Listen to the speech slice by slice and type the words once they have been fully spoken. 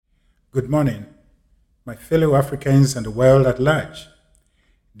Good morning, my fellow Africans and the world at large.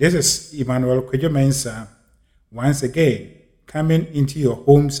 This is Emmanuel Mensah once again coming into your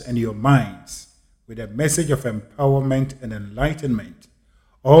homes and your minds with a message of empowerment and enlightenment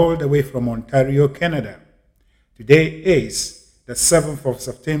all the way from Ontario, Canada. Today is the 7th of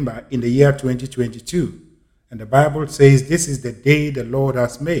September in the year 2022, and the Bible says this is the day the Lord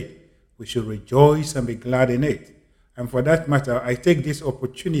has made. We should rejoice and be glad in it. And for that matter, I take this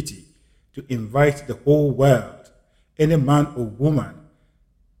opportunity to invite the whole world, any man or woman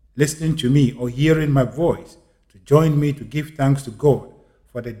listening to me or hearing my voice, to join me to give thanks to God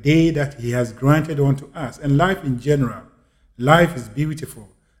for the day that He has granted unto us. And life in general, life is beautiful,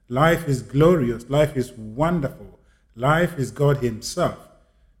 life is glorious, life is wonderful, life is God Himself,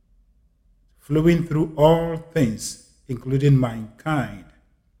 flowing through all things, including mankind.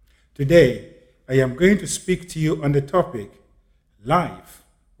 Today, I am going to speak to you on the topic, life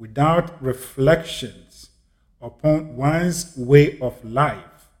without reflections upon one's way of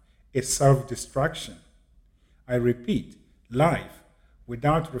life is self-destruction. I repeat, life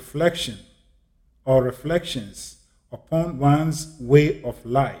without reflection or reflections upon one's way of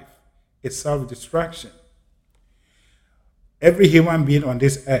life is self-destruction. Every human being on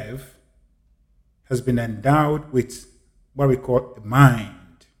this earth has been endowed with what we call a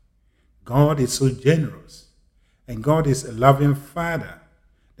mind. God is so generous, and God is a loving Father,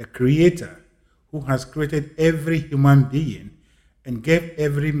 the Creator, who has created every human being and gave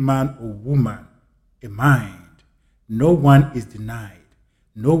every man or woman a mind. No one is denied.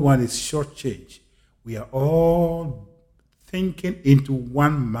 No one is shortchanged. We are all thinking into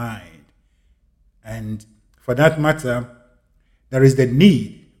one mind. And for that matter, there is the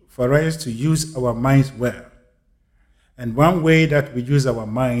need for us to use our minds well. And one way that we use our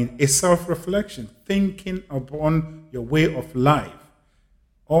mind is self-reflection, thinking upon your way of life,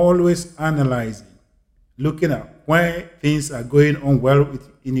 always analyzing, looking at where things are going on well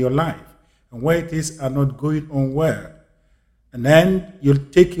in your life and where things are not going on well. And then you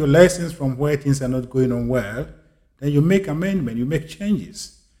take your lessons from where things are not going on well, then you make amendment, you make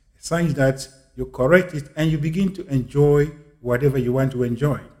changes, such that you correct it and you begin to enjoy whatever you want to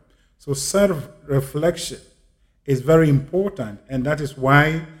enjoy. So self-reflection is very important, and that is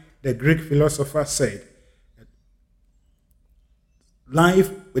why the Greek philosopher said,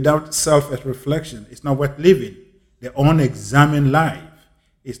 life without self-reflection is not worth living. The unexamined life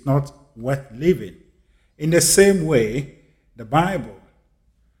is not worth living. In the same way, the Bible,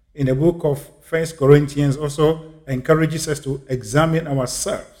 in the book of 1 Corinthians, also encourages us to examine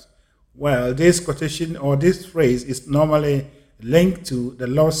ourselves. Well, this quotation or this phrase is normally linked to the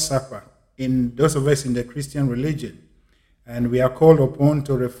Lord's Supper in those of us in the Christian religion. And we are called upon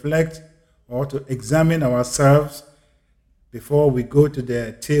to reflect or to examine ourselves before we go to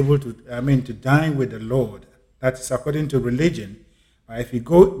the table to dine with the Lord. That is according to religion. But if you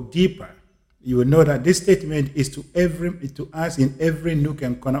go deeper, you will know that this statement is to us in every nook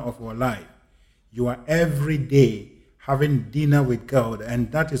and corner of our life. You are every day having dinner with God, and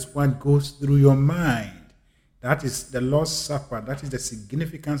that is what goes through your mind. That is the Lord's Supper. That is the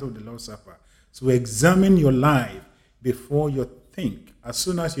significance of the Lord's Supper. So examine your life before you think. As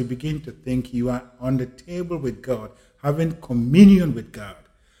soon as you begin to think, you are on the table with God, having communion with God.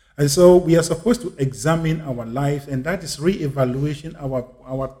 And so we are supposed to examine our lives, and that is re-evaluation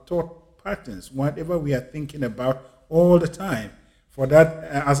our thought patterns, whatever we are thinking about all the time. For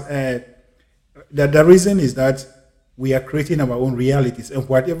that, the reason is that we are creating our own realities, and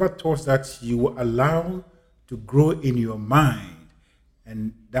whatever thoughts that you allow to grow in your mind,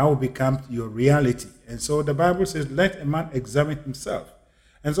 and that will become your reality. And so the Bible says, let a man examine himself.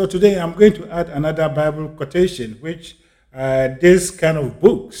 And so today I'm going to add another Bible quotation, which this kind of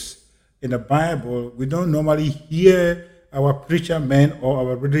books in the Bible, we don't normally hear our preacher men or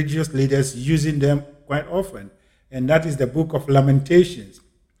our religious leaders using them quite often. And that is the book of Lamentations,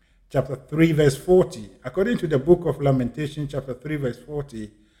 chapter 3, verse 40. According to the book of Lamentations, chapter 3, verse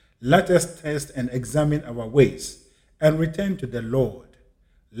 40, let us test and examine our ways and return to the Lord.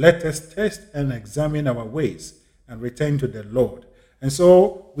 Let us test and examine our ways and return to the Lord. And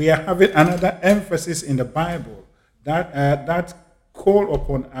so we are having another emphasis in the Bible that call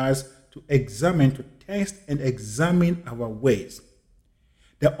upon us to examine, to test and examine our ways.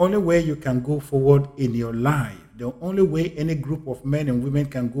 The only way you can go forward in your life, the only way any group of men and women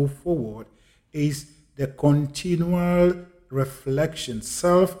can go forward is the continual reflection,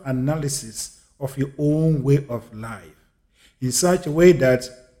 self-analysis of your own way of life in such a way that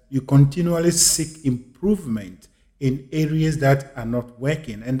you continually seek improvement in areas that are not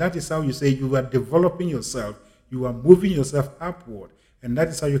working. And that is how you say you are developing yourself, you are moving yourself upward. And that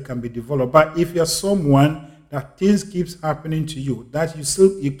is how you can be developed. But if you're someone that things keeps happening to you, that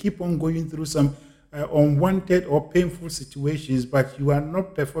you keep on going through some unwanted or painful situations, but you are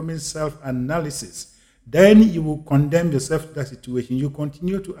not performing self-analysis, then you will condemn yourself to that situation. You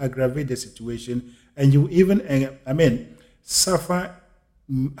continue to aggravate the situation, and you even, suffer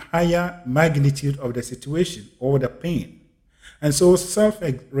higher magnitude of the situation or the pain. And so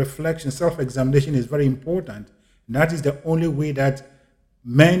self-reflection, self-examination is very important. That is the only way that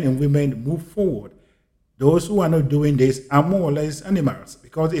men and women move forward. Those who are not doing this are more or less animals,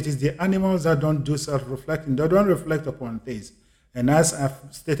 because it is the animals that don't do self-reflecting. They don't reflect upon things. And as I've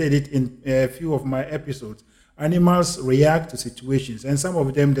stated it in a few of my episodes, animals react to situations, and some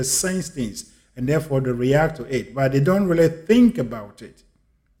of them, they sense things, and therefore they react to it, but they don't really think about it.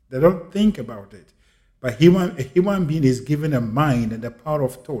 They don't think about it. But a human being is given a mind and the power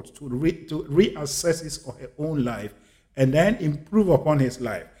of thought to reassess his or her own life and then improve upon his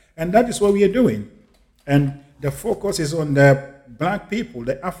life. And that is what we are doing. And the focus is on the black people,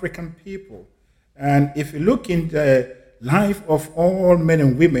 the African people. And if you look in the life of all men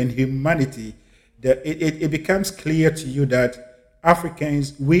and women, humanity, it becomes clear to you that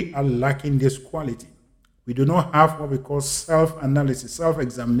Africans, we are lacking this quality. We do not have what we call self-analysis,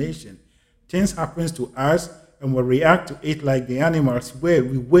 self-examination. Things happen to us and we react to it like the animals where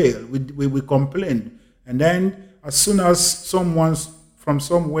we wail, we complain. And then as soon as someone from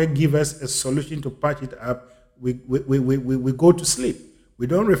somewhere gives us a solution to patch it up, we go to sleep. We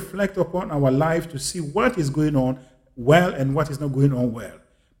don't reflect upon our life to see what is going on well and what is not going on well.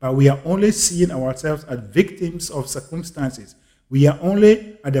 But we are only seeing ourselves as victims of circumstances. We are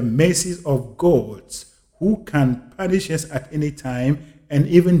only at the mercy of gods who can punish us at any time and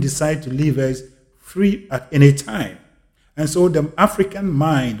even decide to leave us free at any time. And so the African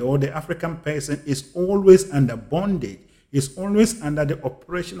mind or the African person is always under bondage, is always under the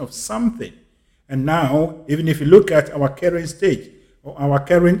oppression of something. And now, even if you look at our current stage or our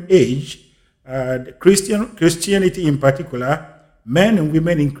current age, the Christianity in particular, men and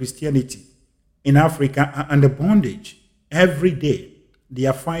women in Christianity in Africa are under bondage every day. They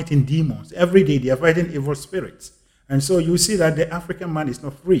are fighting demons. Every day they are fighting evil spirits. And so you see that the African man is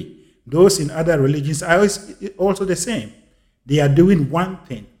not free. Those in other religions are also the same. They are doing one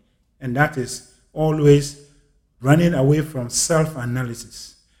thing, and that is always running away from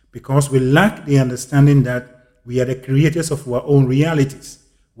self-analysis, because we lack the understanding that we are the creators of our own realities.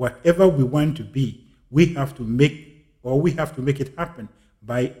 Whatever we want to be, we have to make it happen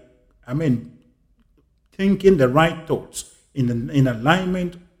by, thinking the right thoughts in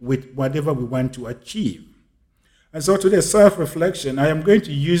alignment with whatever we want to achieve. And so today, self-reflection, I am going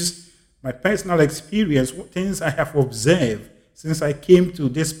to use my personal experience, things I have observed since I came to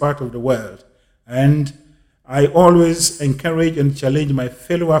this part of the world. And I always encourage and challenge my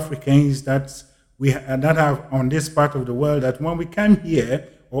fellow Africans that are on this part of the world, that when we come here,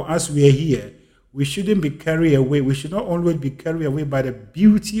 or as we are here, we shouldn't be carried away. We should not always be carried away by the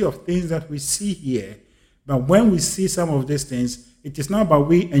beauty of things that we see here. But when we see some of these things, it is not about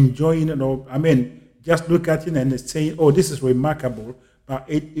we enjoying it or, just look at it and say, oh, this is remarkable. But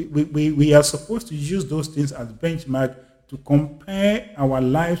we are supposed to use those things as benchmark to compare our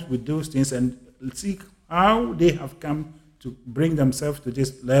lives with those things and see how they have come to bring themselves to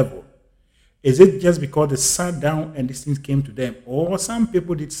this level. Is it just because they sat down and these things came to them? Or some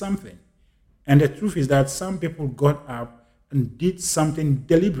people did something? And the truth is that some people got up and did something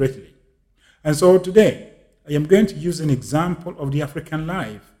deliberately. And so today, I am going to use an example of the African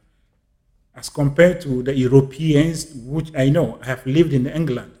life as compared to the Europeans, which I know. I have lived in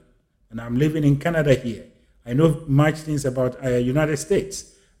England, and I'm living in Canada here. I know much things about United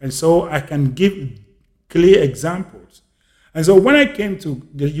States. And so I can give clear examples. And so when I came to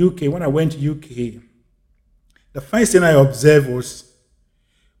the UK, when I went to UK, the first thing I observed was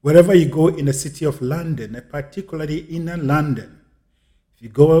wherever you go in the city of London, and particularly inner London, if you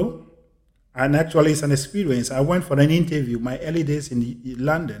go, and actually it's an experience. I went for an interview, my early days in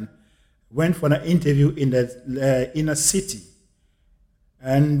London, went for an interview in the inner city.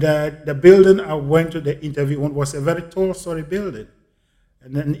 And the building I went to the interview on was a very tall story building.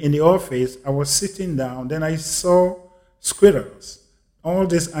 And then in the office, I was sitting down, then I saw squirrels, all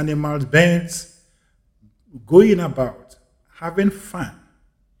these animals, birds, going about, having fun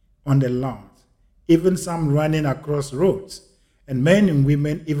on the lawns, even some running across roads. And men and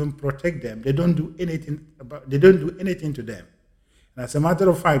women even protect them. They don't do anything to them. And as a matter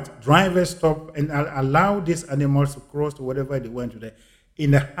of fact, drivers stop and allow these animals to cross to whatever they want to there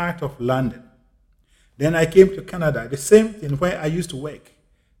in the heart of London. Then I came to Canada, the same thing where I used to work,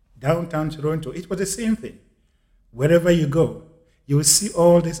 downtown Toronto. It was the same thing. Wherever you go, you will see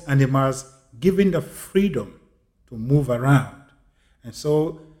all these animals given the freedom to move around. And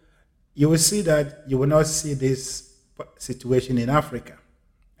so you will see that you will not see this situation in Africa.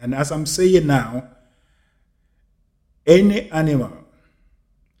 And as I'm saying now, any animal,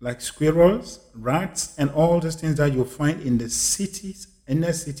 like squirrels, rats, and all those things that you'll find in the cities, in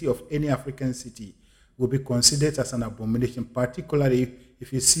the city of any African city, will be considered as an abomination, particularly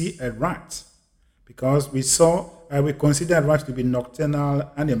if you see a rat. Because we consider rats to be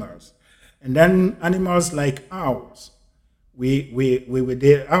nocturnal animals. And then animals like owls,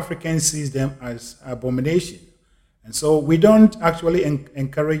 the African sees them as abomination. And so we don't actually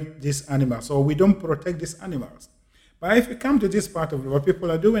encourage these animals, or we don't protect these animals. But if you come to this part of the world,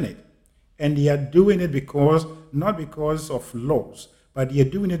 people are doing it. And they are doing it not because of laws, but they are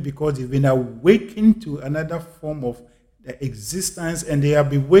doing it because they've been awakened to another form of existence, and they have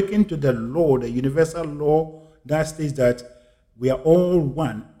been awakened to the law, the universal law that states that we are all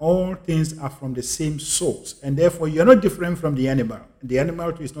one. All things are from the same source. And therefore, you're not different from the animal. The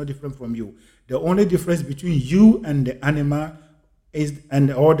animal too is not different from you. The only difference between you and the animal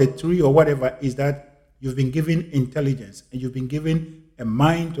or the tree or whatever is that you've been given intelligence, and you've been given a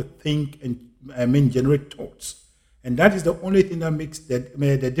mind to think and generate thoughts. And that is the only thing that makes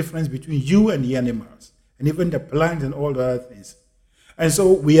the difference between you and the animals, and even the plants and all the other things. And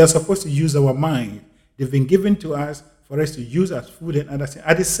so we are supposed to use our mind. They've been given to us for us to use as food and other things.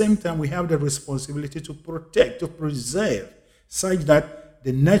 At the same time, we have the responsibility to protect, to preserve, such that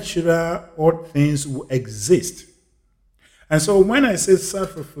the natural all things will exist. And so when I say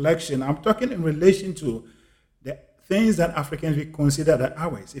self-reflection, I'm talking in relation to the things that Africans we consider are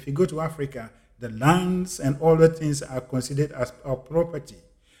ours. If you go to Africa, the lands and all the things are considered as our property.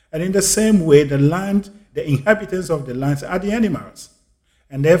 And in the same way, the land, the inhabitants of the lands are the animals.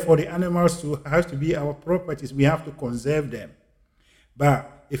 And therefore, the animals too have to be our properties. We have to conserve them.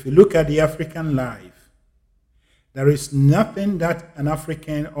 But if you look at the African life, there is nothing that an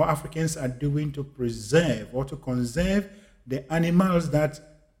African or Africans are doing to preserve or to conserve the animals that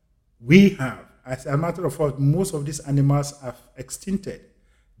we have. As a matter of fact, most of these animals have extincted.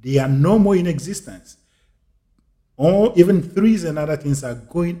 They are no more in existence. Or even trees and other things are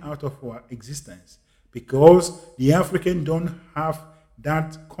going out of our existence because the African don't have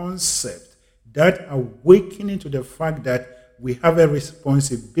that concept, that awakening to the fact that we have a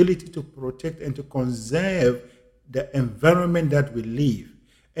responsibility to protect and to conserve the environment that we live.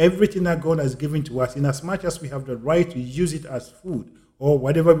 Everything that God has given to us, in as much as we have the right to use it as food or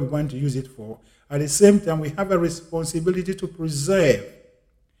whatever we want to use it for, at the same time, we have a responsibility to preserve.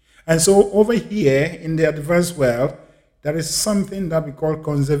 And so over here in the advanced world, there is something that we call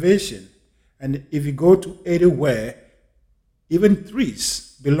conservation. And if you go to anywhere, even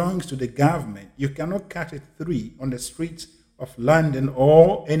trees belongs to the government. You cannot cut a tree on the streets of London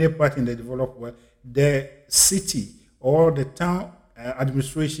or any part in the developed world. The city or the town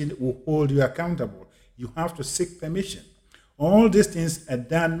administration will hold you accountable. You have to seek permission. All these things are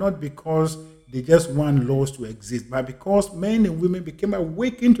done not because they just want laws to exist, but because men and women became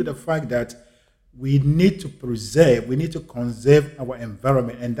awakened to the fact that we need to preserve, we need to conserve our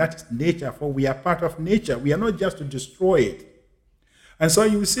environment, and that is nature, for we are part of nature. We are not just to destroy it. And so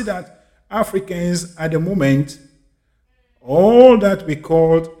you see that Africans at the moment, all that we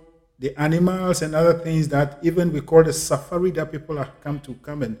called the animals and other things that even we call the safari that people have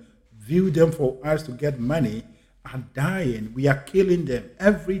come and view them for us to get money, are dying. We are killing them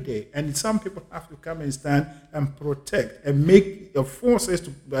every day. And some people have to come and stand and protect and make the forces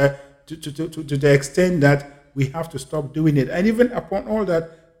to the extent that we have to stop doing it. And even upon all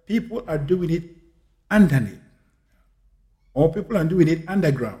that, people are doing it underneath. Or people are doing it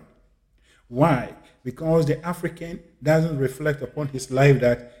underground. Why? Because the African doesn't reflect upon his life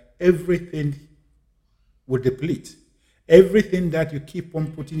that everything will deplete. Everything that you keep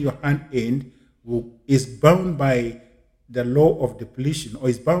on putting your hand in is bound by the law of depletion, or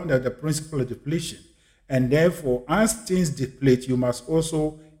is bound by the principle of depletion. And therefore, as things deplete, you must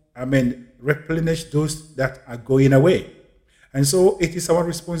also, replenish those that are going away. And so it is our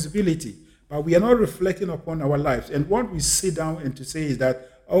responsibility. But we are not reflecting upon our lives. And what we sit down and to say is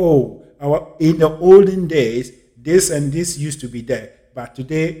that, in the olden days, this and this used to be there, but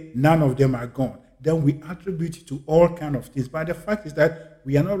today none of them are gone. Then we attribute it to all kinds of things. But the fact is that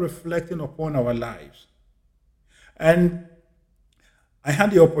we are not reflecting upon our lives. And I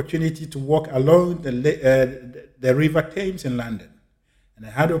had the opportunity to walk along the River Thames in London. And I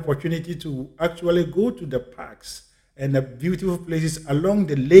had the opportunity to actually go to the parks and the beautiful places along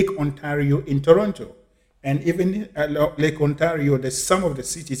the Lake Ontario in Toronto. And even Lake Ontario, there's some of the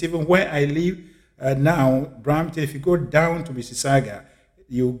cities, even where I live, Now, Brampton, if you go down to Mississauga,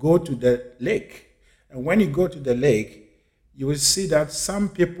 you go to the lake. And when you go to the lake, you will see that some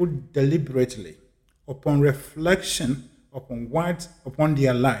people deliberately, upon reflection upon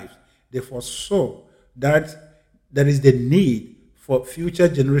their lives, they foresaw that there is the need for future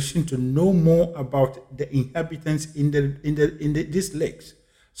generation to know more about the inhabitants in these lakes.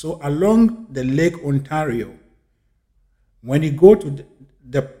 So along the Lake Ontario, when you go to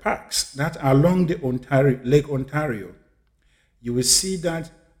the parks that are along the Lake Ontario, you will see that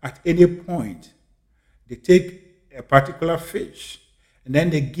at any point they take a particular fish and then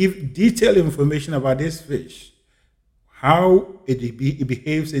they give detailed information about this fish, how it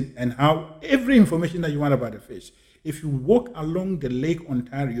behaves, and how every information that you want about the fish. If you walk along the Lake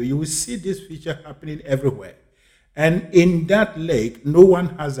Ontario, you will see this feature happening everywhere. And in that lake, no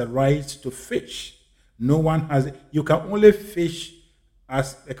one has a right to fish. No one has. You can only fish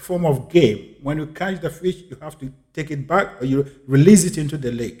as a form of game. When you catch the fish, you have to take it back or you release it into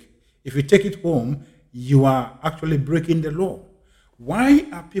the lake. If you take it home, you are actually breaking the law. Why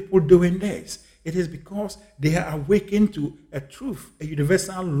are people doing this? It is because they are awakened to a truth, a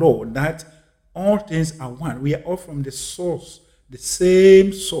universal law that all things are one. We are all from the source, the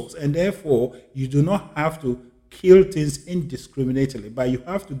same source, and therefore you do not have to kill things indiscriminately, but you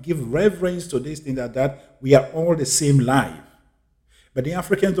have to give reverence to this thing that we are all the same life. But the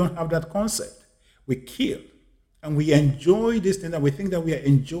Africans don't have that concept. We kill and we enjoy this thing that we think that we are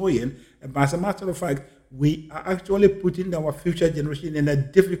enjoying, but as a matter of fact, we are actually putting our future generation in a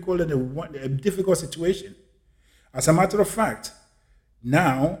difficult situation. As a matter of fact,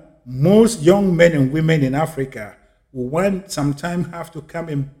 now most young men and women in Africa will sometime have to come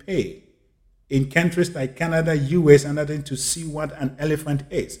and pay in countries like Canada, US, and others to see what an elephant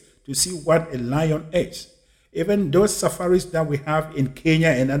is, to see what a lion is. Even those safaris that we have in Kenya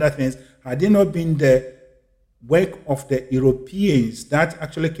and other things, had they not been the work of the Europeans that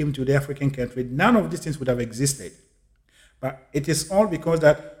actually came to the African country, none of these things would have existed. But it is all because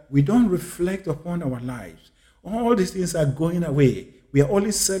that we don't reflect upon our lives. All these things are going away. We are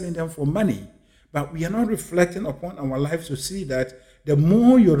only selling them for money, but we are not reflecting upon our lives to see that the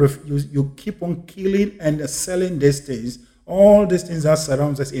more you keep on killing and selling these things, all these things that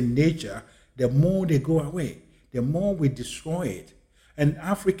surround us in nature, the more they go away, the more we destroy it. And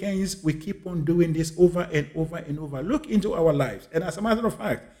Africans, we keep on doing this over and over and over. Look into our lives. And as a matter of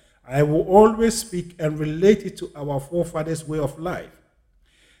fact, I will always speak and relate it to our forefathers' way of life.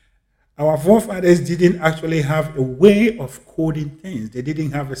 Our forefathers didn't actually have a way of coding things. They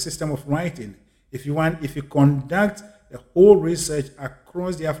didn't have a system of writing. If you conduct a whole research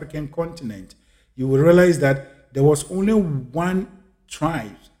across the African continent, you will realize that there was only one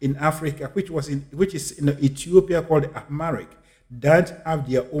tribe in Africa, which is in Ethiopia, called the Amharic, that have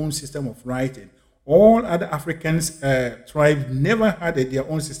their own system of writing. All other African tribes never had their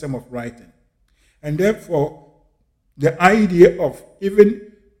own system of writing. And therefore, the idea of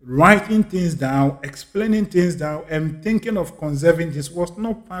even writing things down, explaining things down, and thinking of conserving this was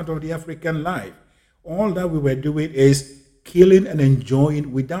not part of the African life. All that we were doing is killing and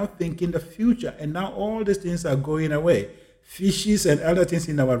enjoying without thinking the future. And now all these things are going away. Fishes and other things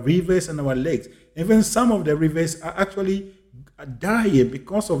in our rivers and our lakes. Even some of the rivers are actually dying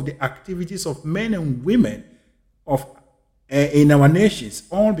because of the activities of men and women in our nations,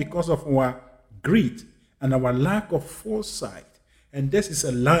 all because of our greed and our lack of foresight. And this is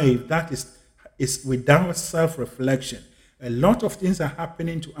a life that is without self-reflection. A lot of things are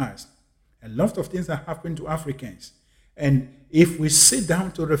happening to us. A lot of things are happening to Africans. And if we sit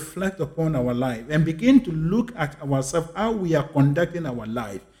down to reflect upon our life and begin to look at ourselves, how we are conducting our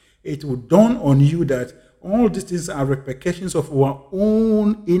life, it will dawn on you that all these things are repercussions of our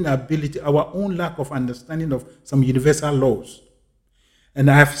own inability, our own lack of understanding of some universal laws. And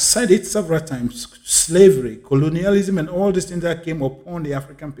I have said it several times, slavery, colonialism, and all these things that came upon the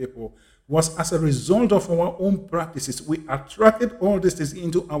African people was as a result of our own practices. We attracted all these things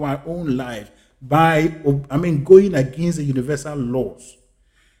into our own life by going against the universal laws.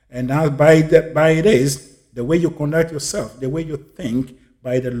 And by this, the way you conduct yourself, the way you think,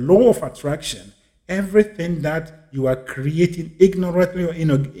 by the law of attraction, everything that you are creating ignorantly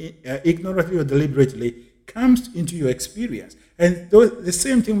or deliberately comes into your experience. And the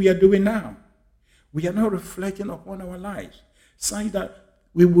same thing we are doing now. We are not reflecting upon our lives, saying that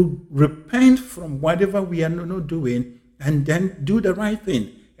we will repent from whatever we are not doing and then do the right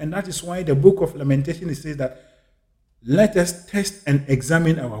thing. And that is why the book of Lamentation says that let us test and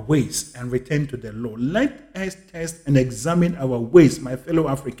examine our ways and return to the Lord. Let us test and examine our ways, my fellow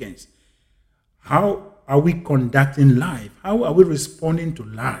Africans. How are we conducting life? How are we responding to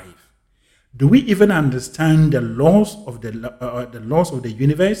life? Do we even understand the laws of the laws of the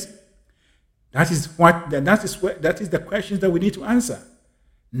universe? That is the questions that we need to answer.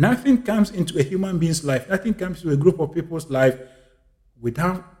 Nothing comes into a human being's life, nothing comes to a group of people's life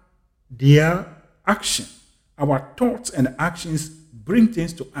without their action. Our thoughts and actions bring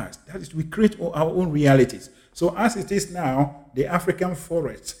things to us. That is, we create our own realities. So as it is now, the African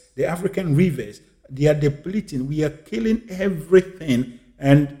forests, the African rivers, they are depleting. We are killing everything.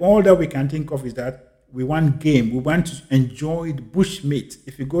 And all that we can think of is that we want game. We want to enjoy the bush meat.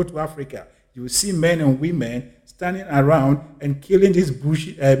 If you go to Africa, you will see men and women standing around and killing this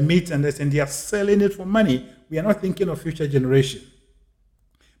bush meat, and they are selling it for money. We are not thinking of future generation.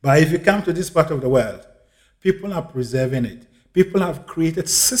 But if you come to this part of the world, people are preserving it. People have created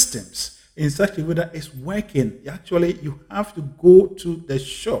systems in such a way that it's working. Actually, you have to go to the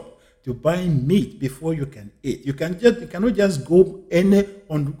shop to buy meat before you can eat. You cannot just go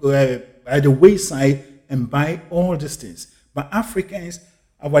at the wayside and buy all these things. But Africans,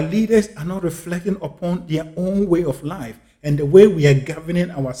 our leaders are not reflecting upon their own way of life and the way we are governing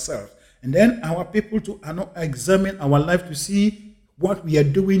ourselves. And then our people too are not examining our life to see what we are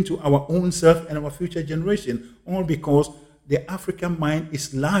doing to our own self and our future generation, all because the African mind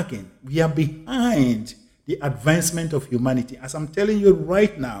is lagging. We are behind the advancement of humanity. As I'm telling you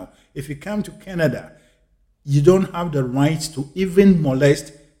right now, if you come to Canada, you don't have the right to even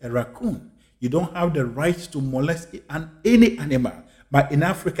molest a raccoon. You don't have the right to molest any animal. But in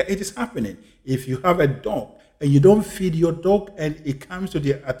Africa, it is happening. If you have a dog and you don't feed your dog and it comes to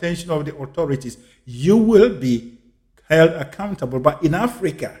the attention of the authorities, you will be held accountable. But in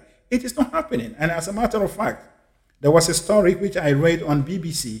Africa, it is not happening. And as a matter of fact, there was a story which I read on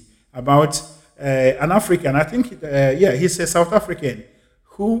BBC about an African, I think, he's a South African,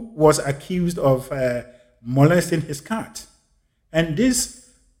 who was accused of molesting his cat. And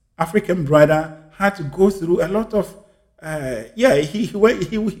African brother had to go through a lot of, the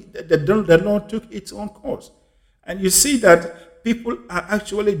law took its own course. And you see that people are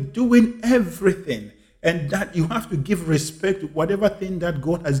actually doing everything, and that you have to give respect to whatever thing that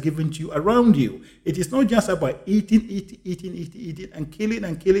God has given to you around you. It is not just about eating, and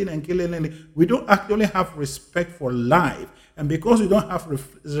killing. We don't actually have respect for life. And because we don't have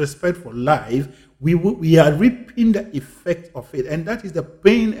respect for life, we are reaping the effect of it. And that is the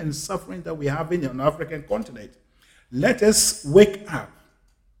pain and suffering that we have in the African continent. Let us wake up.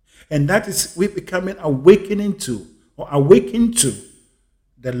 And that is we becoming awakened to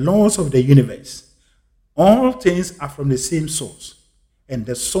the laws of the universe. All things are from the same source. And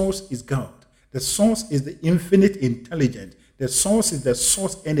the source is God. The source is the infinite intelligence. The source is the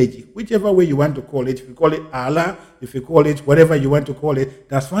source energy. Whichever way you want to call it. If you call it Allah, if you call it whatever you want to call it,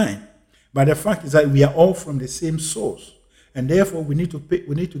 that's fine. But the fact is that we are all from the same source. And therefore we need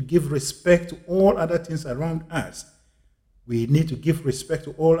to give respect to all other things around us. We need to give respect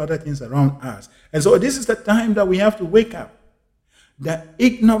to all other things around us. And so this is the time that we have to wake up. Our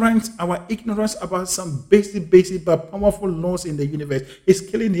ignorance about some basic but powerful laws in the universe is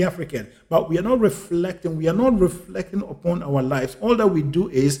killing the African. But we are not reflecting upon our lives. All that we do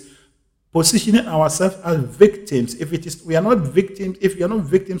is positioning ourselves as victims. If we are not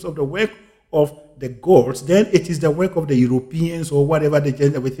victims of the work of the gods, then it is the work of the Europeans or whatever they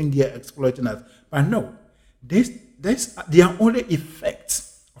think they are exploiting us. But no, they are only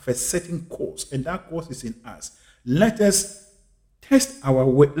effects of a certain cause, and that cause is in us. Let us test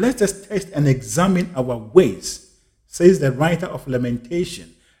and examine our ways, says the writer of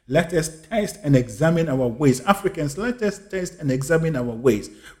Lamentation. Let us test and examine our ways. Africans, let us test and examine our ways.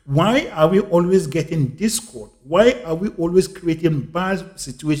 Why are we always getting discord? Why are we always creating bad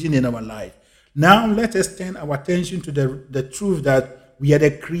situation in our life? Now let us turn our attention to the truth that we are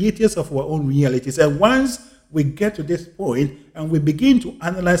the creators of our own realities. And once we get to this point and we begin to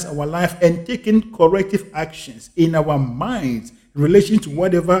analyze our life and taking corrective actions in our minds in relation to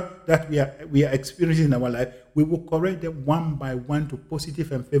whatever that we are experiencing in our life, we will correct them one by one to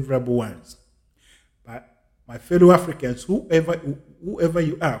positive and favorable ones. But my fellow Africans, whoever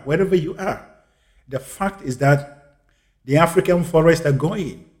you are, wherever you are, the fact is that the African forests are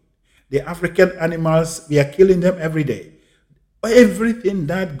going. The African animals, we are killing them every day. Everything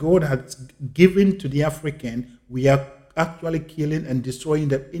that God has given to the African, we are actually killing and destroying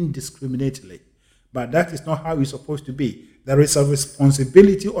them indiscriminately. But that is not how it's supposed to be. There is a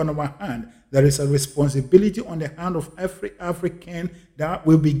responsibility on our hand. There is a responsibility on the hand of every African that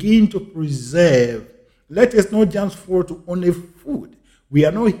we begin to preserve. Let us not just fall to only food. We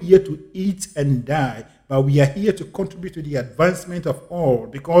are not here to eat and die, but we are here to contribute to the advancement of all,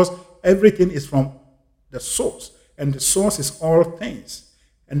 because everything is from the source, and the source is all things.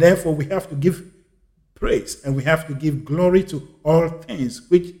 And therefore, we have to give praise and we have to give glory to all things,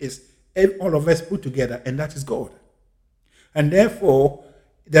 which is all of us put together, and that is God. And therefore,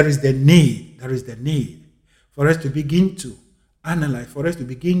 there is the need for us to begin to analyze, for us to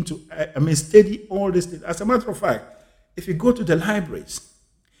begin to, study all these things. As a matter of fact, if you go to the libraries,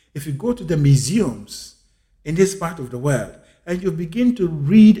 if you go to the museums in this part of the world, and you begin to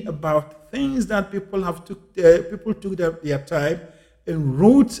read about things that people took their time and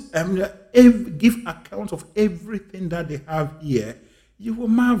wrote and give accounts of everything that they have here, you will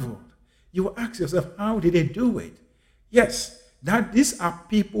marvel. You will ask yourself, how did they do it? Yes, that these are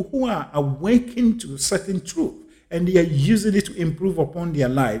people who are awakened to certain truth, and they are using it to improve upon their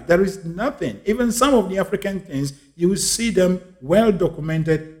life. There is nothing, even some of the African things, you will see them well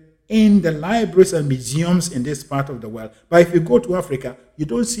documented in the libraries and museums in this part of the world. But if you go to Africa, you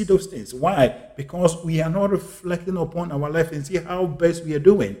don't see those things. Why? Because we are not reflecting upon our life and see how best we are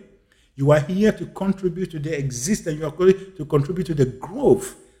doing. You are here to contribute to the existence. You are going to contribute to the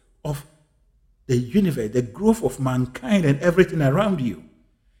growth of the universe, the growth of mankind and everything around you.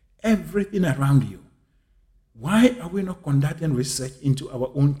 Everything around you. Why are we not conducting research into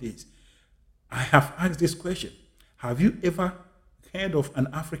our own things? I have asked this question. Have you ever heard of an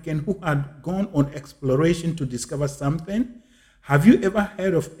African who had gone on exploration to discover something? Have you ever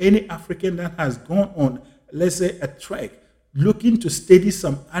heard of any African that has gone on, let's say, a trek, looking to study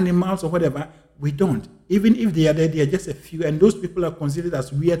some animals or whatever? We don't. Even if they are there, they are just a few, and those people are considered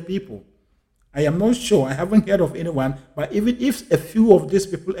as weird people. I am not sure. I haven't heard of anyone, but even if a few of these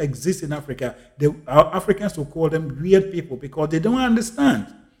people exist in Africa, our Africans will call them weird people because they don't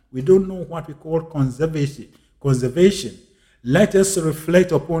understand. We don't know what we call conservation. Let us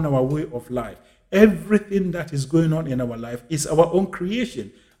reflect upon our way of life. Everything that is going on in our life is our own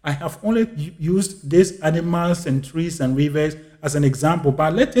creation. I have only used these animals and trees and rivers as an example,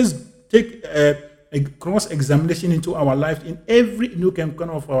 but let us take a cross-examination into our life in every nook and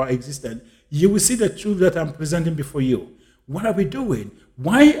corner of our existence. You will see the truth that I'm presenting before you. What are we doing?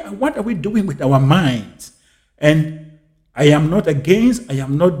 What are we doing with our minds? And I am not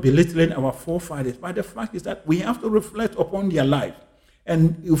belittling our forefathers, but the fact is that we have to reflect upon their life.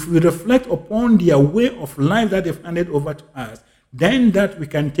 And if we reflect upon their way of life that they've handed over to us, then that we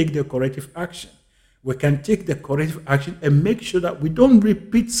can take the corrective action. We can take the corrective action and make sure that we don't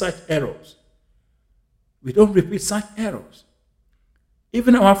repeat such errors.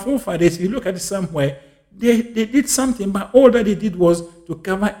 Even our forefathers, if you look at it somewhere, they did something, but all that they did was to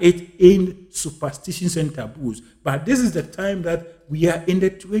cover it in superstitions and taboos. But this is the time that we are in the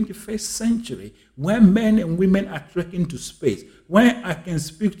 21st century, where men and women are trekking to space, where I can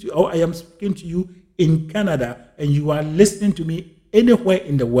speak to you, or I am speaking to you in Canada, and you are listening to me anywhere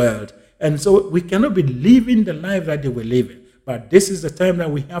in the world. And so we cannot be living the life that they were living. But this is the time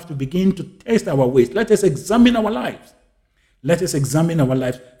that we have to begin to test our ways. Let us examine our lives. Let us examine our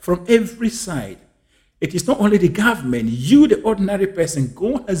lives from every side. It is not only the government, you, the ordinary person.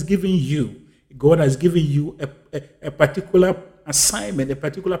 God has given you a particular assignment, a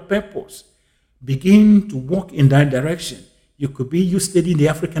particular purpose. Begin to walk in that direction. You could be you studying the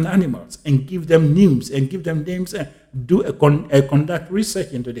African animals and give them names and conduct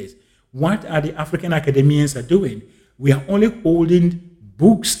research into this. What are the African academians are doing? We are only holding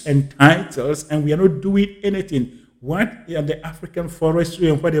books and titles, and we are not doing anything. What are the African forestry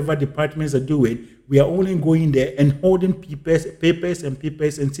and whatever departments are doing? We are only going there and holding papers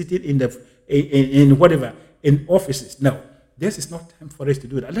and sitting in offices. No, this is not time for us to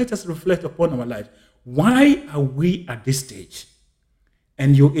do that. Let us reflect upon our lives. Why are we at this stage?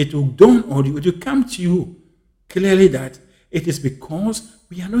 And it will dawn on you, it will come to you clearly that it is because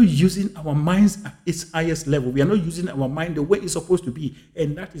we are not using our minds at its highest level. We are not using our mind the way it's supposed to be.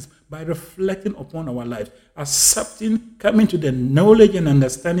 And that is by reflecting upon our lives, coming to the knowledge and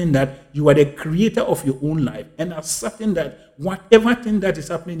understanding that you are the creator of your own life, and accepting that whatever thing that is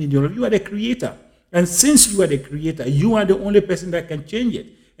happening in your life, you are the creator. And since you are the creator, you are the only person that can change it.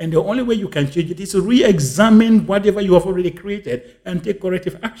 And the only way you can change it is to re-examine whatever you have already created and take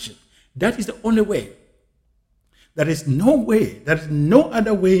corrective action. That is the only way. There is no way, there is no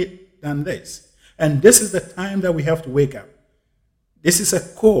other way than this. And this is the time that we have to wake up. This is a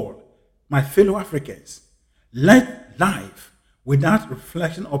call, my fellow Africans. Let life without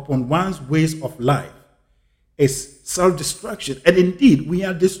reflection upon one's ways of life is self-destruction. And indeed, we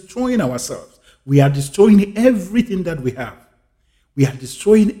are destroying ourselves. We are destroying everything that we have. We are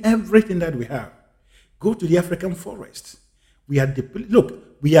destroying everything that we have. Go to the African forest. We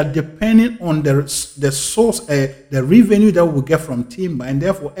are depending on the source, the revenue that we get from timber, and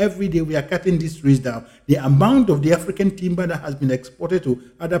therefore every day we are cutting these trees down. The amount of the African timber that has been exported to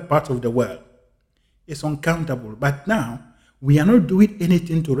other parts of the world is uncountable. But now we are not doing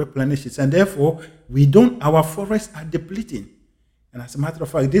anything to replenish it, and therefore our forests are depleting. And as a matter of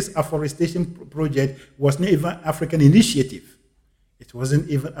fact, this afforestation project was not even African initiative. It wasn't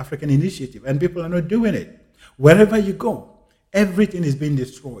even African initiative, and people are not doing it. Wherever you go, everything is being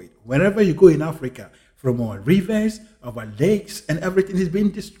destroyed. Wherever you go in Africa, from our rivers, our lakes, and everything is being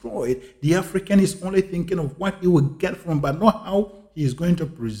destroyed. The African is only thinking of what he will get from, but not how he is going to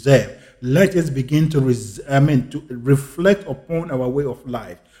preserve. Let us begin to reflect upon our way of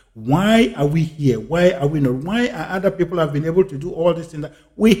life. Why are we here? Why are we not? Why are other people have been able to do all this thing that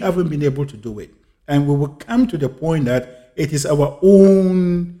we haven't been able to do it? And we will come to the point that it is our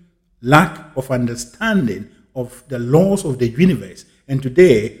own lack of understanding of the laws of the universe. And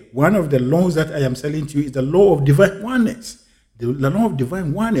today, one of the laws that I am telling to you is the law of divine oneness. The law of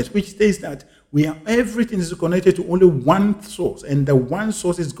divine oneness, which says that everything is connected to only one source, and the one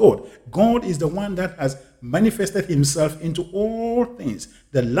source is God. God is the one that has manifested himself into all things.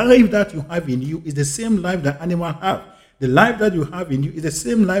 The life that you have in you is the same life that animals have. The life that you have in you is the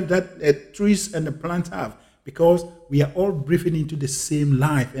same life that trees and the plants have, because we are all breathing into the same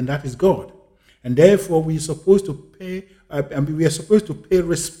life, and that is God. And therefore, we are supposed to pay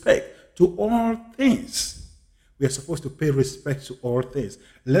respect to all things. We are supposed to pay respect to all things.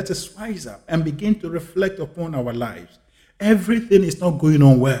 Let us rise up and begin to reflect upon our lives. Everything is not going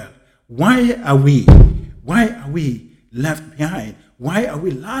on well. Why are we left behind? Why are we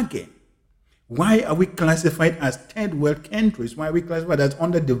lagging? Why are we classified as third world countries? Why are we classified as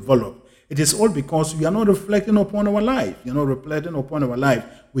underdeveloped? It is all because we are not reflecting upon our life. You're not reflecting upon our life.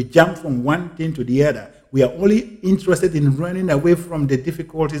 We jump from one thing to the other. We are only interested in running away from the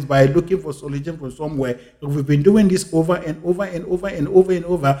difficulties by looking for solution from somewhere. If we've been doing this over and over and over and over and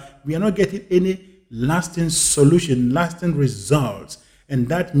over, we are not getting any lasting solution, lasting results. And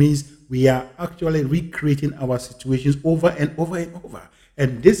that means we are actually recreating our situations over and over and over.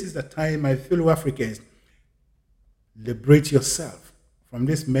 And this is the time, my fellow Africans, liberate yourself from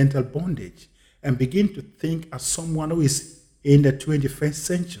this mental bondage and begin to think as someone who is in the 21st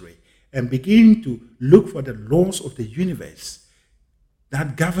century, and begin to look for the laws of the universe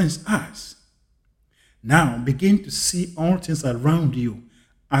that governs us. Now begin to see all things around you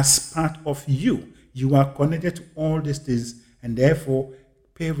as part of you. You are connected to all these things, and therefore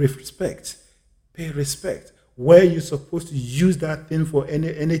pay respect. Pay respect. Where you're supposed to use that thing for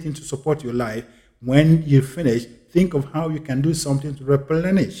anything to support your life, when you finish, think of how you can do something to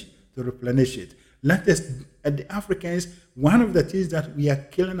replenish it. Let us, the Africans, one of the things that we are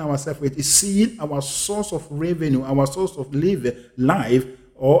killing ourselves with is seeing our source of revenue, our source of livelihood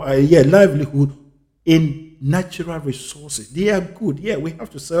in natural resources. They are good. Yeah, we have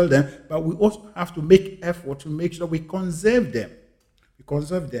to sell them, but we also have to make effort to make sure we conserve them.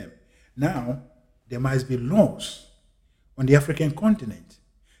 Now, there must be laws on the African continent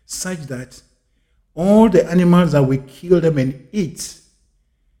such that all the animals that we kill them and eat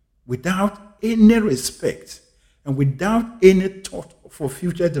without any respect and without any thought for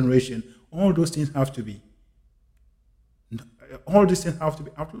future generation, all these things have to be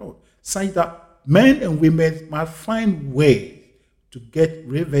outlawed, such that men and women must find ways to get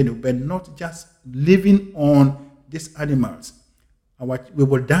revenue, but not just living on these animals. We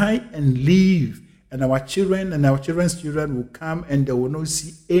will die and leave, and our children and our children's children will come and they will not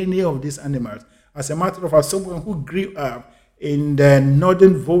see any of these animals. As a matter of fact, someone who grew up in the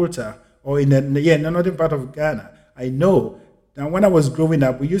northern Volta or in the northern part of Ghana, I know that when I was growing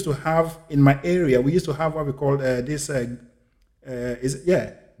up, we used to have in my area, we used to have what we call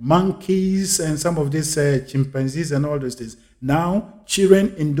monkeys and some of these chimpanzees and all those things. Now,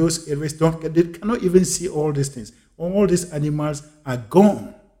 children in those areas they cannot even see all these things. All these animals are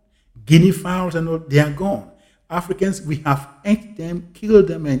gone. Guinea fowls and all, they are gone. Africans, we have ate them, killed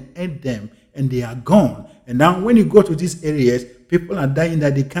them, and ate them, and they are gone. And now when you go to these areas, people are dying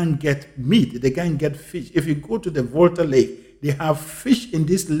that they can't get meat, they can't get fish. If you go to the Volta Lake, they have fish in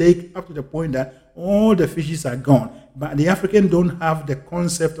this lake up to the point that all the fishes are gone. But the Africans don't have the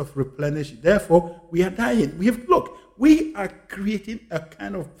concept of replenishing. Therefore, we are dying. We are creating a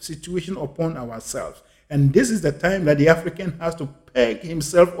kind of situation upon ourselves. And this is the time that the African has to peg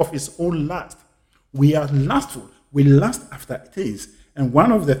himself of his own lust. We are lustful. We lust after things. And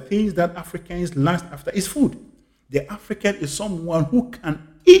one of the things that Africans lust after is food. The African is someone who can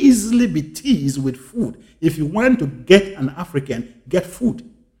easily be teased with food. If you want to get an African, get food.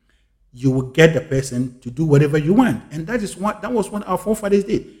 you will get the person to do whatever you want. And that was what our forefathers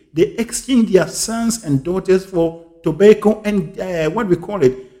did. They exchanged their sons and daughters for tobacco and what we call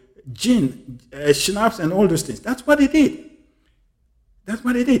it, gin, schnapps, and all those things. That's what they did. That's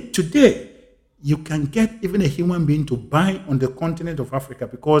what they did. Today, you can get even a human being to buy on the continent of Africa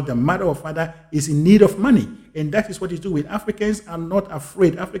because the mother or father is in need of money. And that is what he's doing. Africans are not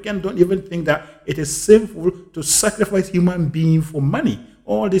afraid. Africans don't even think that it is sinful to sacrifice human being for money.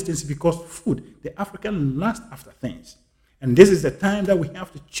 All these things because food. The African lust after things. And this is the time that we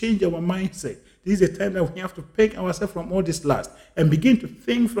have to change our mindset. This is the time that we have to pick ourselves from all this lust and begin to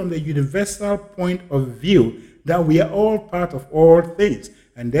think from the universal point of view that we are all part of all things.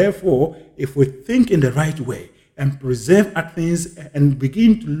 And therefore, if we think in the right way and preserve our things and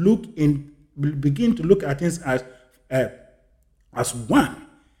begin to look at things as one,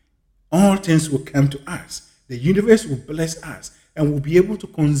 all things will come to us. The universe will bless us and we'll be able to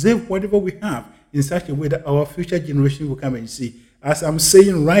conserve whatever we have in such a way that our future generation will come and see. As I'm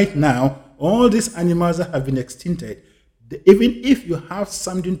saying right now, all these animals that have been extincted, even if you have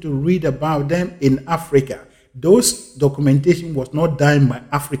something to read about them in Africa, those documentation was not done by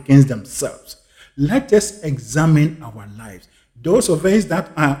Africans themselves. Let us examine our lives. Those of us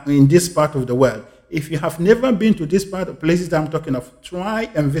that are in this part of the world, if you have never been to this part of places that I'm talking of, try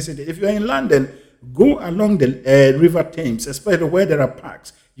and visit it. If you are in London, go along the River Thames, especially where there are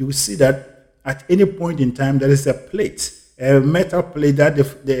parks. You will see that at any point in time there is a plate, a metal plate that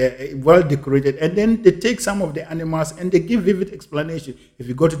they well decorated, and then they take some of the animals and they give vivid explanation. If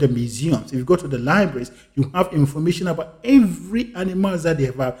you go to the museums, if you go to the libraries, you have information about every animal that they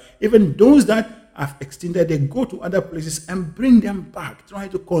have. Even those that have extended, they go to other places and bring them back, try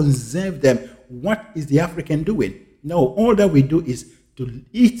to conserve them. What is the African doing? No, all that we do is to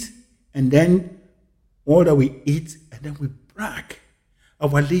eat, and then all that we eat, and then we brag.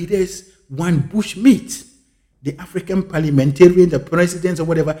 Our leaders want bush meat. The African parliamentarian, the presidents or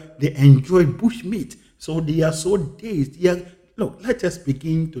whatever, they enjoy bush meat. So they are so dazed. Look, let us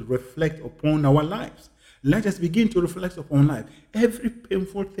begin to reflect upon our lives. Let us begin to reflect upon life. Every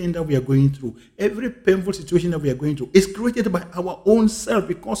painful thing that we are going through, every painful situation that we are going through is created by our own self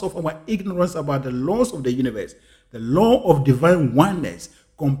because of our ignorance about the laws of the universe. The law of divine oneness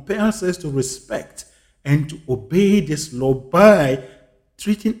compels us to respect and to obey this law by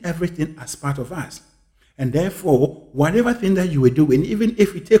treating everything as part of us. And therefore, whatever thing that you are doing, even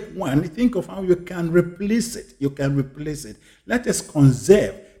if you take one, think of how you can replace it. You can replace it. Let us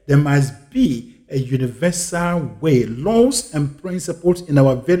conserve. There must be a universal way, laws and principles in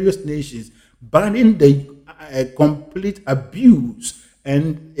our various nations, banning the complete abuse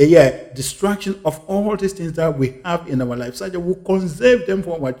and destruction of all these things that we have in our lives, so that we conserve them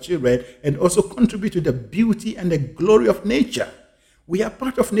for our children and also contribute to the beauty and the glory of nature. We are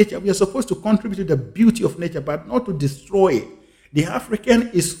part of nature. We are supposed to contribute to the beauty of nature, but not to destroy it. The African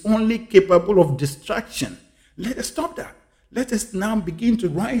is only capable of destruction. Let us stop that. Let us now begin to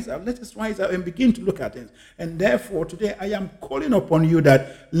rise up. Let us rise up and begin to look at it. And therefore, today I am calling upon you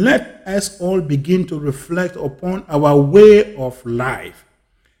that let us all begin to reflect upon our way of life.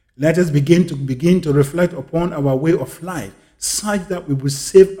 Let us begin to reflect upon our way of life, such that we will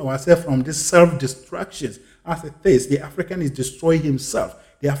save ourselves from this self-destructions. As it is, the African is destroying himself.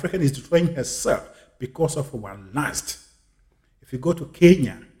 The African is destroying herself because of our lust. If you go to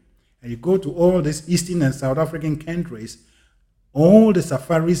Kenya and you go to all these Eastern and South African countries, all the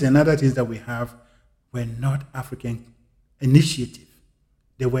safaris and other things that we have were not African initiative.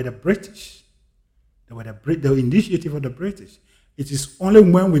 They were the British. They were the initiative of the British. It is only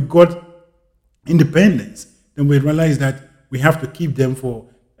when we got independence then we realized that we have to keep them for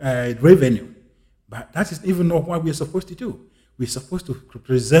revenue. But that is even not what we're supposed to do. We're supposed to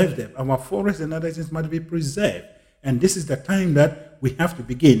preserve them. Our forests and other things must be preserved. And this is the time that we have to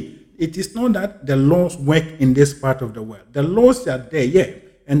begin. It is not that the laws work in this part of the world. The laws are there, yeah.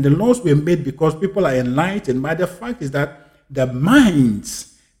 And the laws were made because people are enlightened. But the fact is that the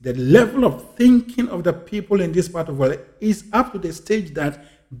minds, the level of thinking of the people in this part of the world is up to the stage that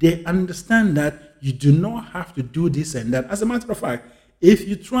they understand that you do not have to do this and that. As a matter of fact, if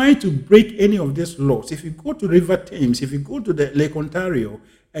you try to break any of these laws, if you go to River Thames, if you go to the Lake Ontario,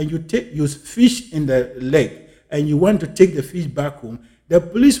 and you fish in the lake, and you want to take the fish back home, the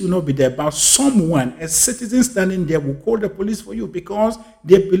police will not be there, but someone, a citizen standing there, will call the police for you because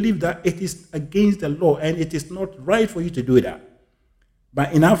they believe that it is against the law and it is not right for you to do that.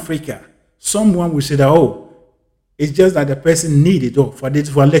 But in Africa, someone will say that, oh, it's just that the person needs it, for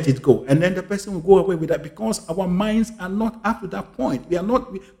let it go. And then the person will go away with that because our minds are not up to that point.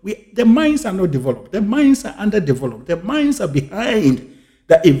 The minds are not developed. The minds are underdeveloped. The minds are behind.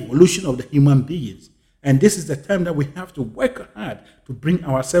 the evolution of the human beings. And this is the time that we have to work hard to bring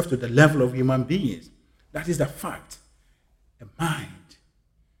ourselves to the level of human beings. That is the fact. A mind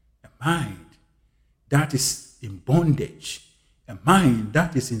that is in bondage, a mind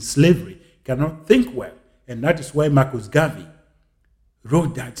that is in slavery, cannot think well. And that is why Marcus Garvey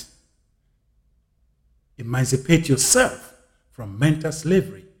wrote that emancipate yourself from mental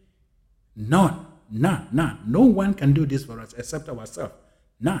slavery. None. No one can do this for us except ourselves.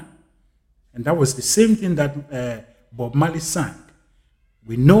 None. And that was the same thing that Bob Marley sang.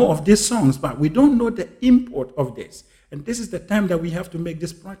 We know of these songs, but we don't know the import of this. And this is the time that we have to make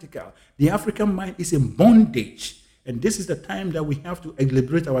this practical. The African mind is in bondage. And this is the time that we have to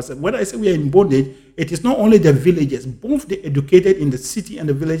liberate ourselves. When I say we are in bondage, it is not only the villagers. Both the educated in the city and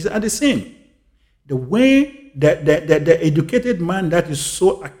the villages are the same. The way the educated man that is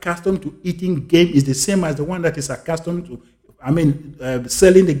so accustomed to eating game is the same as the one that is accustomed to,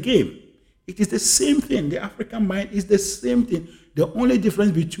 selling the game. It is the same thing. The African mind is the same thing. The only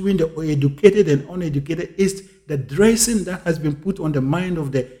difference between the educated and uneducated is the dressing that has been put on the mind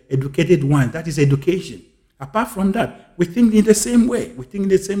of the educated one. That is education. Apart from that, we think in the same way. We think in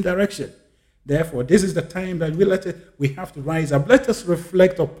the same direction. Therefore, this is the time that we have to rise up. Let us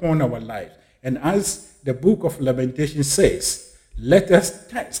reflect upon our lives. And as the book of Lamentations says, let us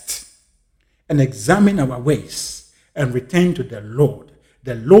test and examine our ways and return to the Lord.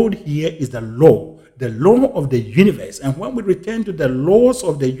 The Lord here is the law of the universe. And when we return to the laws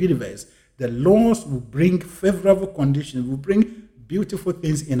of the universe, the laws will bring favorable conditions, will bring beautiful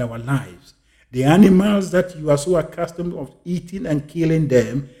things in our lives. The animals that you are so accustomed of eating and killing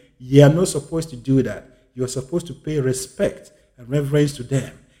them, you are not supposed to do that. You are supposed to pay respect and reverence to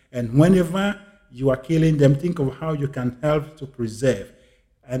them. And whenever you are killing them, think of how you can help to preserve.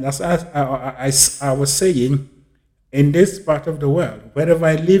 And as I was saying, in this part of the world, wherever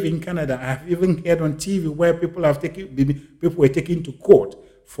I live in Canada, I have even heard on TV where people were taken to court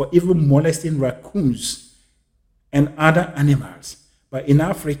for even molesting raccoons and other animals. But in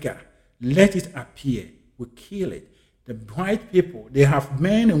Africa, let it appear, we kill it. The white people, they have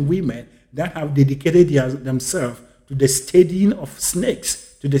men and women that have dedicated themselves to the studying of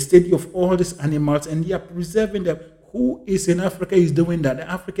snakes, to the study of all these animals, and they are preserving them. Who is in Africa is doing that? The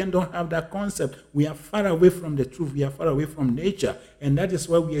Africans don't have that concept. We are far away from the truth. We are far away from nature. And that is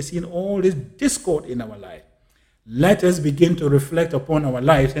why we are seeing all this discord in our life. Let us begin to reflect upon our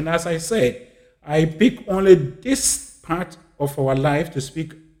lives. And as I said, I pick only this part of our life to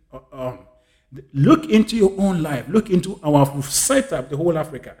speak on. Look into your own life. Look into our setup, the whole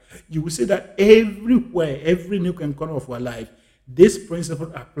Africa. You will see that everywhere, every nook and corner of our life, this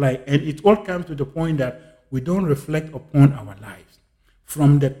principle applies. And it all comes to the point that we don't reflect upon our lives.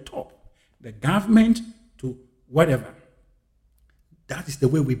 From the top, the government to whatever. That is the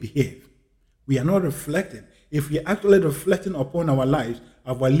way we behave. We are not reflecting. If we are actually reflecting upon our lives,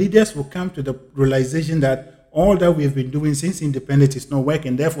 our leaders will come to the realization that all that we have been doing since independence is not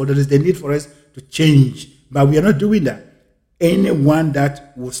working. Therefore, there is the need for us to change. But we are not doing that. Anyone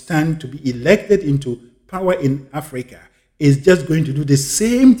that will stand to be elected into power in Africa is just going to do the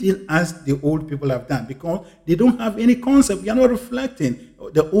same thing as the old people have done because they don't have any concept. We are not reflecting.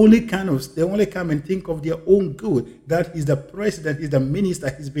 They only come and think of their own good. That is the president, is the minister,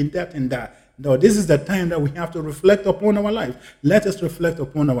 he's been that and that. No, this is the time that we have to reflect upon our lives. Let us reflect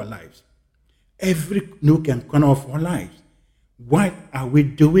upon our lives. Every nook and corner of our lives. What are we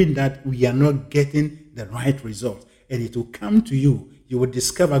doing that we are not getting the right results? And it will come to you. You will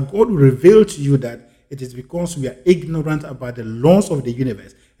discover, God will reveal to you that it is because we are ignorant about the laws of the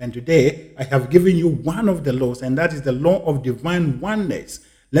universe. And today, I have given you one of the laws, and that is the law of divine oneness.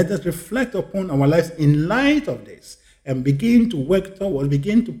 Let us reflect upon our lives in light of this and begin to work towards,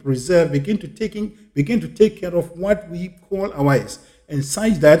 begin to preserve, begin to take care of what we call ours, and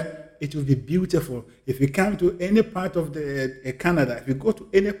such that it will be beautiful. If you come to any part of Canada, if you go to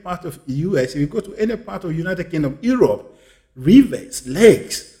any part of the US, if you go to any part of United Kingdom, Europe, rivers,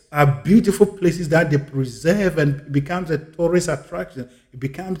 lakes, are beautiful places that they preserve and becomes a tourist attraction. It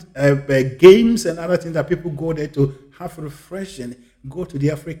becomes games and other things that people go there to have refreshing. Go to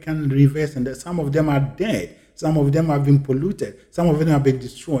the African rivers, and some of them are dead. Some of them have been polluted. Some of them have been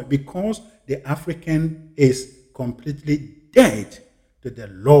destroyed because the African is completely dead to the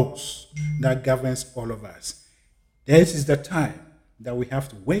laws that governs all of us. This is the time that we have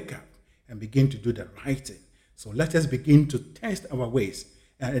to wake up and begin to do the right thing. So let us begin to test our ways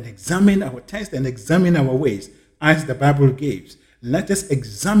and examine our test and examine our ways as the Bible gives. Let us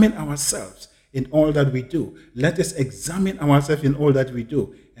examine ourselves in all that we do. Let us examine ourselves in all that we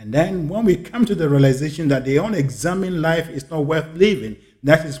do. And then when we come to the realization that the unexamined life is not worth living,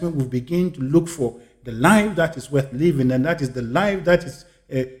 That is when we begin to look for the life that is worth living, and that is the life that is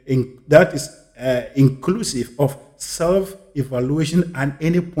inclusive of self-evaluation at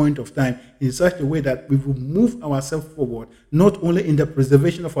any point of time, in such a way that we will move ourselves forward, not only in the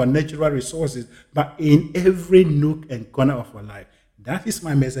preservation of our natural resources, but in every nook and corner of our life. That is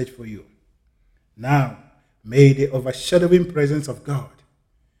my message for you. Now, may the overshadowing presence of God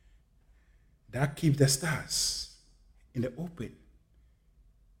that keeps the stars in the open,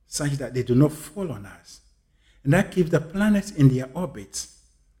 such that they do not fall on us, and that keeps the planets in their orbits,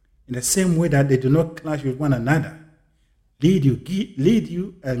 in the same way that they do not clash with one another, lead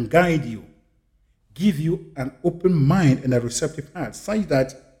you and guide you, give you an open mind and a receptive heart, such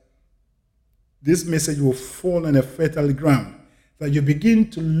that this message will fall on a fertile ground, that you begin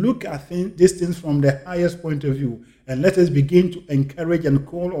to look at these things from the highest point of view, and let us begin to encourage and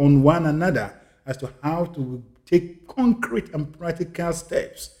call on one another as to how to take concrete and practical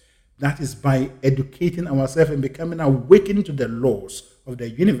steps. That is by educating ourselves and becoming awakened to the laws of the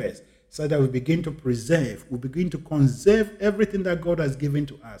universe, so that we begin to preserve, we begin to conserve everything that God has given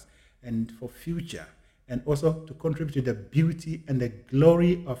to us, and for future, and also to contribute to the beauty and the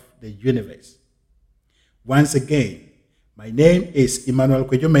glory of the universe. Once again, my name is Emmanuel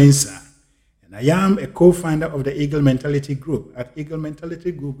Mensah, and I am a co-founder of the Eagle Mentality Group. At Eagle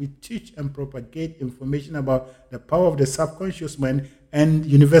Mentality Group, we teach and propagate information about the power of the subconscious mind and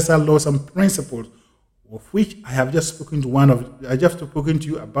universal laws and principles, of which I have just spoken to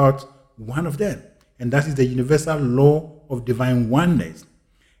you about one of them, and that is the universal law of divine oneness.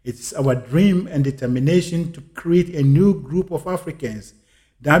 It's our dream and determination to create a new group of Africans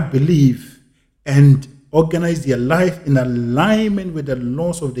that believe and organize their life in alignment with the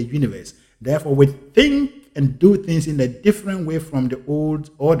laws of the universe. Therefore, we think and do things in a different way from the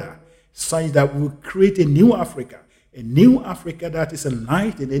old order, such that we create a new Africa that is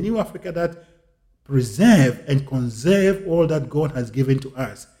enlightened, a new Africa that preserves and conserves all that God has given to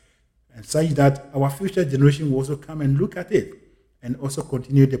us, and such that our future generation will also come and look at it and also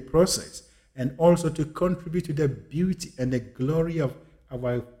continue the process, and also to contribute to the beauty and the glory of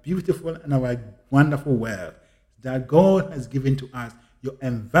our beautiful and our wonderful world that God has given to us. Your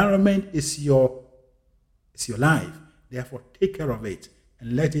environment is your life. Therefore, take care of it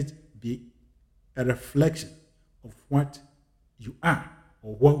and let it be a reflection of what you are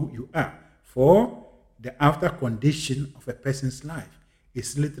or who you are. For the outer condition of a person's life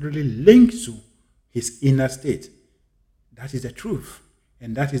is literally linked to his inner state. That is the truth,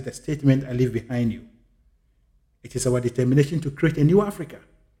 and that is the statement I leave behind you. It is our determination to create a new Africa.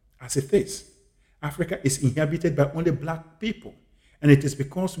 As it is, Africa is inhabited by only black people, and it is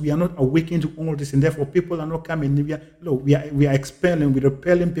because we are not awakened to all this, and therefore people are not coming. We are expelling, we're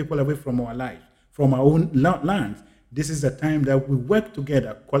repelling people away from our life, from our own lands. This is the time that we work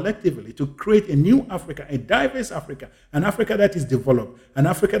together collectively to create a new Africa, a diverse Africa, an Africa that is developed, an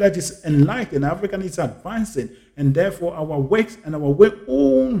Africa that is enlightened, an Africa that is advancing, and therefore our works and our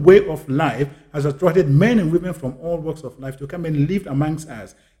own way of life has attracted men and women from all walks of life to come and live amongst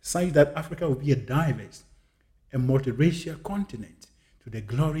us, such that Africa will be a diverse, a multiracial continent to the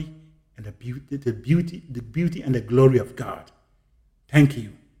glory and the beauty and the glory of God. Thank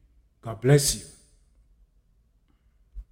you. God bless you.